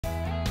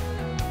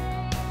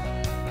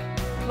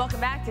Welcome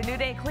back to New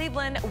Day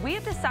Cleveland. We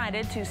have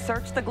decided to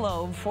search the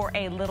globe for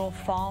a little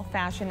fall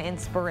fashion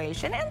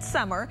inspiration and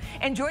summer.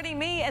 And joining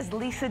me is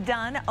Lisa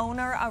Dunn,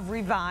 owner of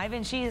Revive,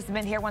 and she has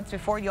been here once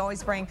before. You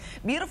always bring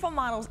beautiful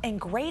models and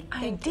great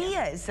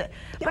ideas.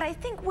 But I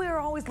think we're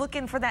always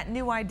looking for that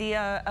new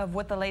idea of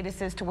what the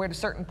latest is to wear to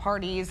certain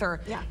parties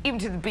or even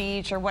to the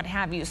beach or what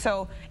have you.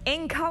 So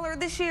in color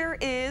this year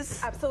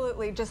is?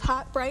 Absolutely, just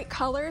hot, bright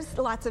colors,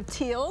 lots of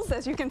teals.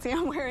 As you can see,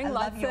 I'm wearing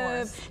lots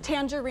of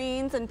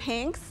tangerines and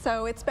pinks.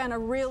 So it's been a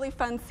really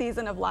fun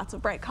season of lots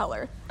of bright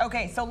color.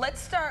 Okay, so let's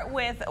start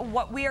with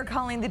what we are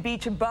calling the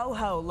beach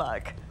boho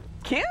look.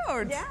 Cute.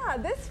 Yeah,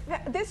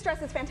 this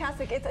dress is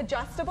fantastic. It's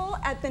adjustable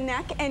at the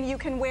neck, and you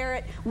can wear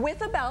it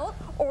with a belt,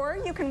 or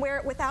you can wear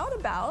it without a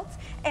belt.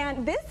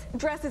 And this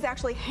dress is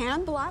actually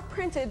hand block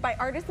printed by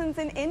artisans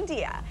in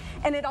India.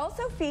 And it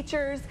also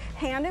features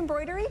hand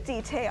embroidery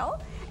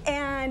detail.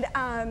 And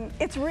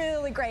it's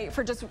really great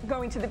for just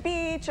going to the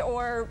beach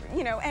or,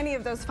 you know, any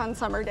of those fun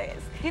summer days.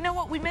 You know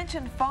what, we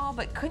mentioned fall,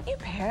 but couldn't you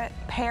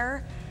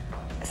pair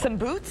some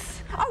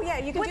boots? Oh yeah,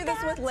 you can do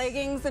this with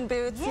leggings and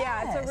boots. Yes.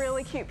 Yeah, it's a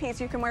really cute piece.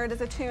 You can wear it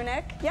as a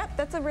tunic. Yep,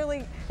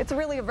 it's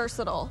really a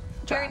versatile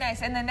dress. Very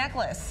nice. And the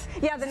necklace.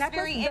 Yeah, the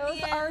necklace, very those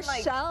Indian, are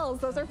shells.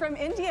 Those are from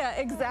India,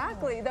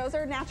 exactly. Those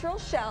are natural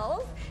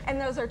shells, and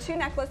those are two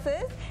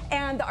necklaces.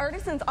 And the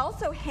artisans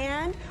also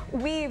hand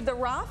weave the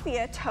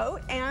raffia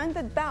tote and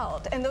the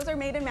belt, and those are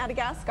made in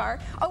Madagascar.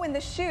 Oh, and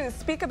the shoes,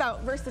 speak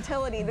about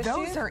versatility. The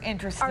those shoes are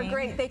interesting. Are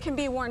great. They can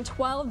be worn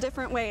 12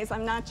 different ways.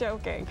 I'm not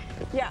joking.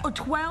 Yeah. Oh,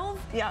 12?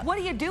 Yeah. What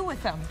do you do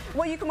with them?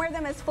 Well, you can wear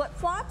them as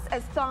flip-flops,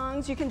 as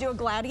thongs. You can do a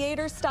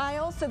gladiator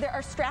style. So there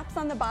are straps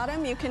on the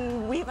bottom. You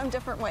can weave them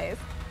different ways.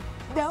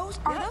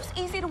 Are those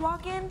easy to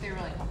walk in? They're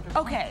really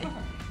comfortable. Okay.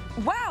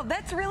 Wow,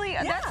 that's really,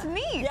 that's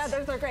neat. Yeah,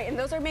 those are great. And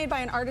those are made by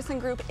an artisan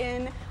group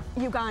in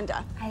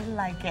Uganda. I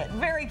like it.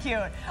 Very cute.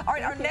 All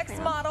right, our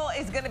next model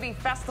is going to be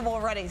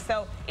festival ready.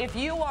 So if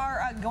you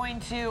are going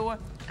to,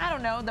 I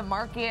don't know, the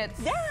markets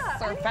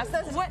or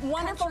festivals, what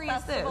wonderful country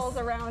is festivals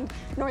this? around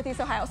Northeast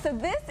Ohio. So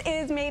this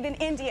is made in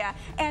India,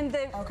 and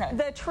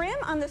the trim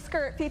on the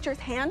skirt features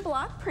hand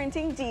block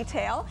printing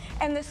detail,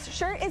 and the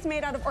shirt is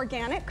made out of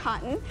organic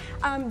cotton.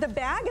 The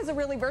bag is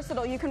really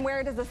versatile. You can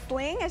wear it as a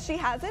sling, as she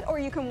has it, or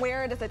you can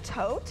wear it as a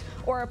tote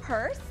or a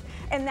purse.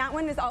 And that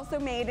one is also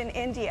made in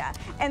India.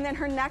 And then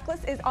her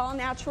necklace is all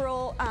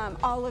natural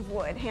olive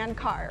wood, hand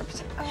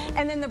carved.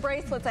 And then the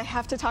bracelets, I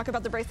have to talk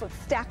about the bracelets.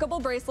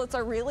 Stackable bracelets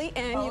are really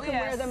in. You can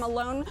wear them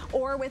alone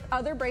or with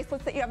other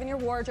bracelets that you have in your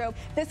wardrobe.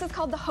 This is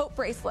called the Hope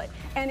bracelet,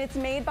 and it's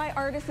made by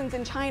artisans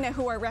in China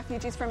who are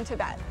refugees from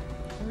Tibet.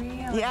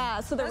 Really? Yeah,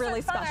 so they're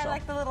really special. I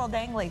like the little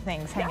dangly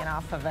things hanging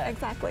off of it.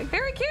 Exactly.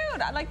 Very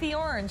cute. I like the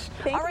orange.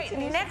 Thank All right, you,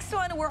 Tanisha. next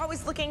one, we're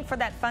always looking for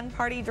that fun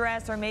party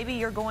dress, or maybe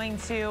you're going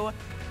to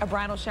a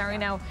bridal shower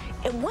now.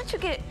 And once you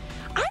get,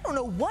 I don't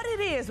know what it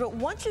is, but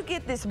once you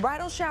get this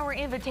bridal shower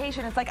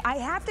invitation, it's like, I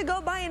have to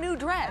go buy a new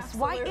dress.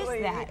 Absolutely. Why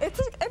is that?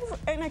 It's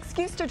an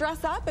excuse to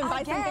dress up and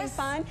buy something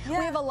fun. Yeah.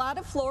 We have a lot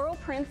of floral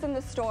prints in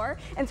the store,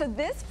 and so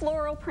this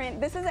floral print,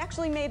 this is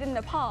actually made in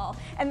Nepal,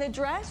 and the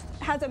dress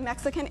has a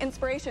Mexican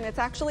inspiration. It's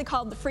actually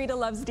called the Frida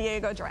Loves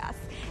Diego dress,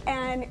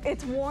 and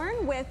it's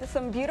worn with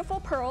some beautiful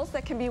pearls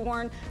that can be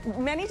worn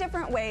many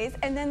different ways,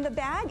 and then the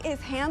bag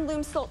is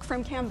hand-loom silk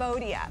from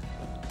Cambodia.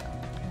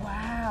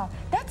 Wow,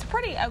 that's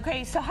pretty.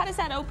 Okay, so how does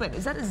that open?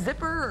 Is that a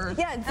zipper? Or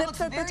yeah, it zips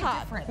at the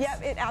top. Different.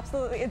 Yep,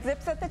 it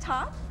zips at the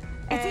top.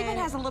 It even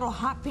has a little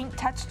hot pink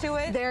touch to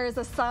it. There is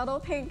a subtle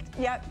pink,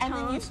 tone. And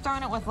then you've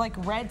thrown it with like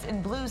reds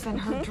and blues in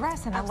her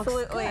dress, and it looks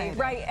good.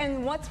 Right,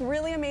 and what's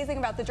really amazing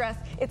about the dress,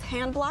 it's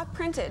hand block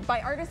printed by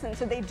artisans,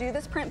 so they do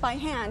this print by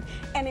hand,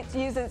 and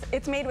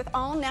it's made with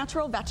all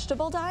natural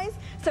vegetable dyes,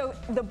 so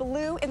the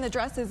blue in the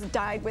dress is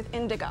dyed with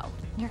indigo.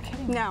 You're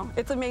kidding me. No,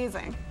 it's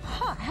amazing.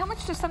 Huh, how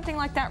much does something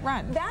like that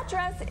run? That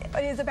dress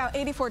is about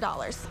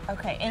 $84.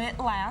 Okay, and it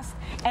lasts.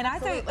 And I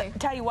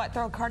tell you what,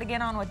 throw a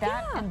cardigan on with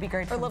that and be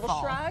great for the fall. A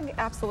little shrug,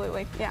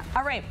 absolutely, yeah.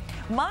 All right,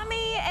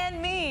 Mommy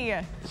and Me.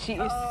 She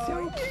is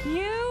so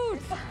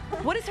cute.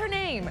 What is her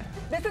name?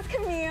 This is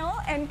Camille,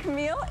 and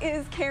Camille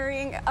is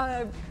carrying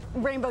a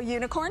rainbow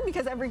unicorn,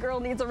 because every girl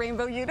needs a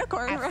rainbow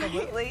unicorn,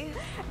 Absolutely.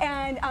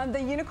 Right? And the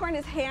unicorn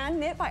is hand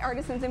knit by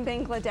artisans in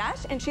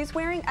Bangladesh, and she's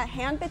wearing a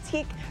hand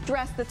batik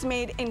dress that's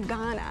made in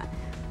Ghana.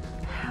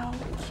 How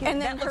cute.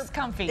 And that looks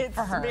comfy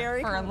for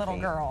her, for a little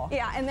girl.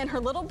 Yeah, and then her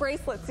little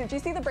bracelets. Did you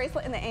see the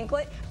bracelet and the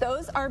anklet?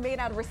 Those are made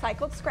out of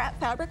recycled scrap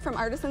fabric from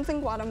artisans in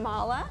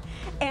Guatemala,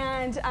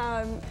 and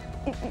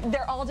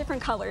they're all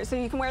different colors. So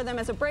you can wear them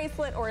as a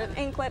bracelet or an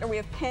anklet, or we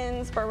have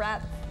pins,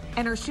 barrettes.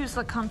 And her shoes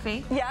look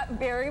comfy. Yeah,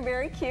 very,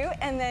 very cute.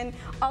 And then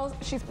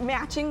she's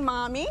matching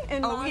Mommy,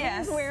 and Mommy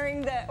is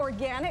wearing the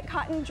organic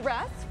cotton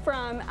dress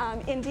from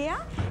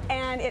India,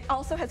 and it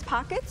also has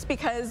pockets,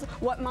 because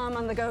what mom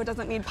on the go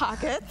doesn't need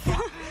pockets?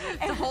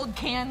 To hold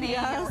candy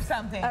or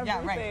something. Everything.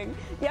 Yeah, right.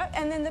 Yep,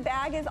 and then the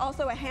bag is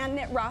also a hand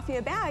knit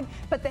raffia bag,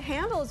 but the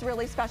handle is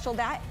really special.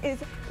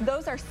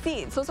 Those are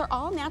seeds. Those are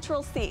all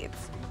natural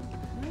seeds.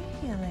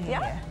 Really?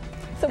 Yeah.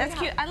 So that's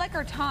cute. I like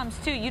our toms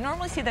too. You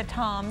normally see the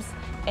toms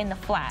in the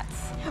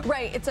flats.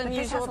 Right, it's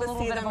unusual to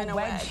see them in a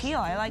wedge heel.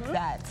 I like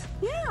that.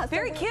 Yeah.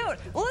 Very cute.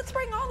 Well, let's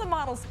bring all the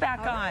models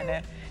back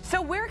on.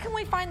 So where can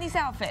we find these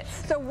outfits?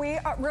 So we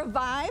are,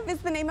 Revive is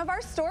the name of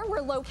our store.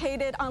 We're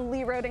located on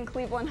Lee Road in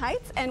Cleveland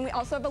Heights, and we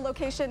also have a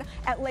location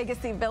at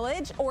Legacy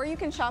Village, or you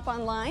can shop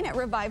online at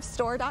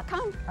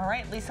revivestore.com. All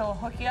right, Lisa will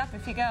hook you up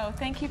if you go.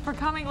 Thank you for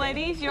coming,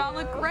 ladies. You all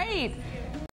look great.